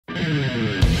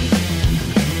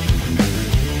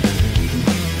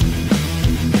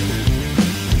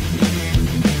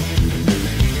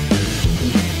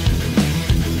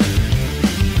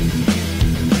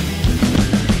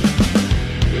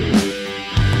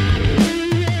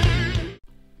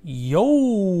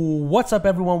What's up,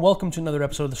 everyone? Welcome to another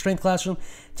episode of the Strength Classroom.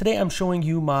 Today I'm showing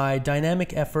you my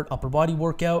dynamic effort upper body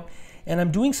workout, and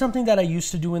I'm doing something that I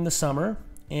used to do in the summer,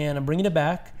 and I'm bringing it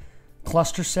back,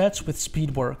 cluster sets with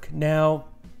speed work. Now,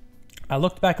 I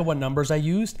looked back at what numbers I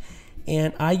used,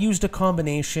 and I used a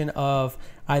combination of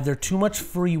either too much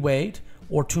free weight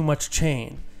or too much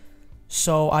chain.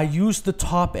 So I used the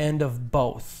top end of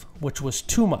both, which was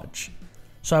too much.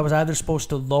 So I was either supposed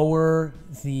to lower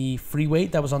the free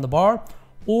weight that was on the bar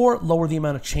or lower the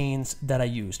amount of chains that I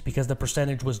used because the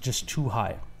percentage was just too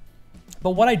high.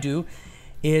 But what I do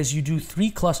is you do 3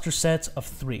 cluster sets of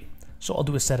 3. So I'll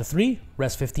do a set of 3,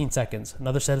 rest 15 seconds,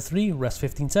 another set of 3, rest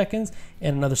 15 seconds,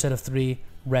 and another set of 3,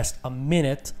 rest a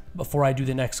minute before I do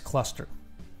the next cluster.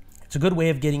 It's a good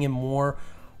way of getting in more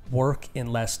work in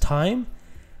less time,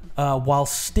 while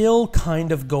still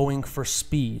kind of going for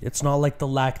speed. It's not like the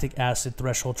lactic acid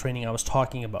threshold training I was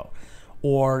talking about,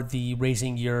 or the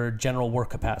raising your general work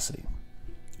capacity.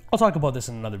 I'll talk about this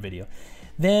in another video.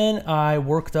 Then I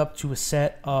worked up to a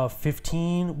set of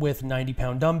 15 with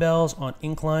 90-pound dumbbells on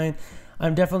incline.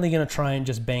 I'm definitely going to try and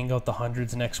just bang out the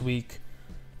hundreds next week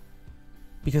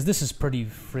because this is pretty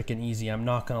freaking easy. I'm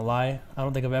not going to lie. I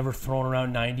don't think I've ever thrown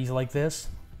around 90s like this.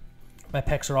 My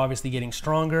pecs are obviously getting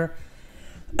stronger.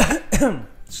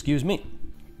 Excuse me.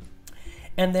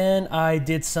 And then I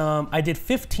did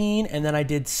 15, and then I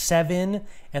did 7,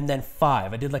 and then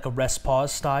 5. I did like a rest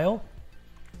pause style.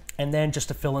 And then just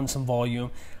to fill in some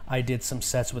volume, I did some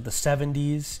sets with the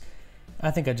 70s.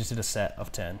 I think I just did a set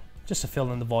of 10, just to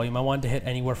fill in the volume. I wanted to hit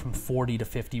anywhere from 40 to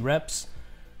 50 reps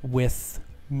with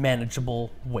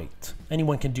manageable weight.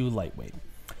 Anyone can do lightweight.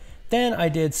 Then I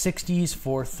did 60s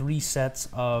for 3 sets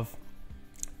of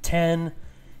 10,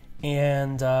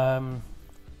 and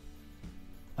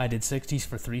I did 60s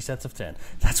for 3 sets of 10.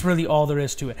 That's really all there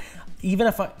is to it. Even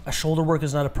if a shoulder work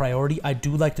is not a priority, I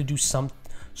do like to do some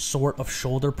sort of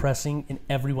shoulder pressing in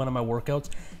every one of my workouts,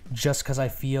 just because I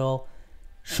feel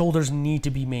shoulders need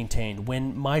to be maintained.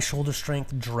 When my shoulder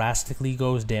strength drastically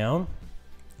goes down,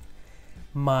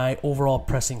 my overall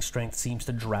pressing strength seems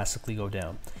to drastically go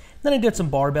down. Then I did some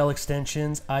barbell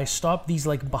extensions. I stopped these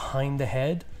like behind the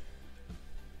head.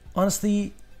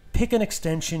 Honestly, pick an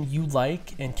extension you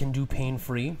like and can do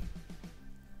pain-free,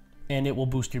 and it will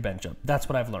boost your bench up. That's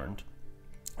what I've learned.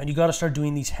 And you got to start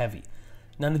doing these heavy.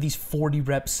 None of these 40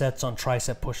 rep sets on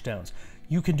tricep pushdowns.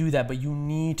 You can do that, but you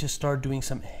need to start doing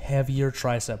some heavier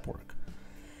tricep work.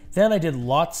 Then I did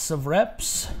lots of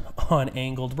reps on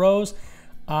angled rows.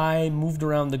 I moved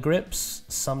around the grips.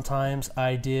 Sometimes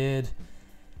I did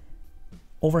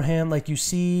overhand like you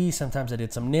see. Sometimes I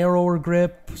did some narrower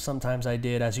grip. Sometimes I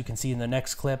did, as you can see in the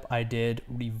next clip, I did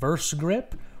reverse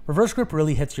grip. Reverse grip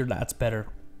really hits your lats better.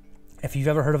 If you've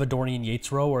ever heard of a Dorian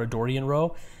Yates row or a Dorian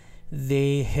row,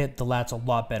 they hit the lats a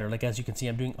lot better. Like as you can see,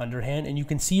 I'm doing underhand, and you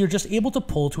can see you're just able to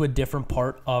pull to a different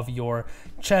part of your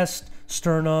chest,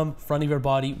 sternum, front of your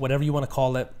body, whatever you want to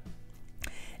call it.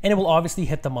 And it will obviously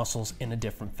hit the muscles in a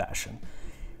different fashion.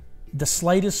 The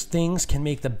slightest things can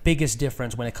make the biggest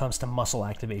difference when it comes to muscle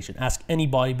activation. Ask any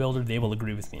bodybuilder, they will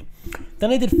agree with me.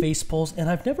 Then I did face pulls, and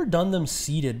I've never done them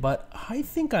seated, but I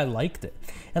think I liked it.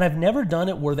 And I've never done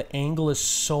it where the angle is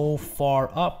so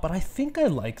far up, but I think I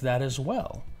like that as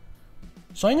well.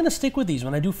 So I'm going to stick with these.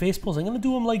 When I do face pulls, I'm going to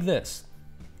do them like this.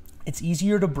 It's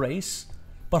easier to brace,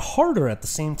 but harder at the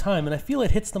same time, and I feel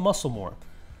it hits the muscle more.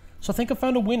 So I think I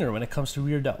found a winner when it comes to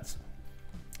rear delts.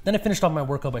 Then I finished off my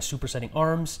workout by supersetting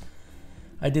arms.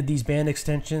 I did these band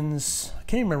extensions. I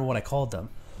can't even remember what I called them.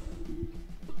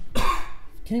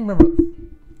 Can't even remember.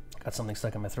 Got something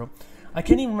stuck in my throat. I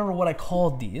can't even remember what I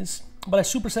called these, but I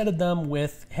supersetted them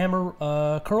with hammer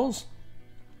curls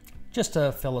just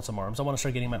to fill out some arms. I want to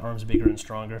start getting my arms bigger and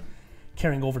stronger,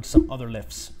 carrying over to some other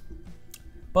lifts.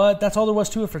 But that's all there was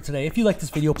to it for today. If you like this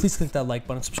video, please click that like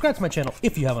button. Subscribe to my channel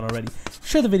if you haven't already.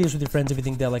 Share the videos with your friends if you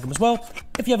think they'll like them as well.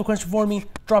 If you have a question for me,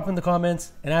 drop in the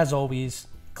comments. And as always,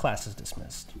 class is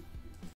dismissed.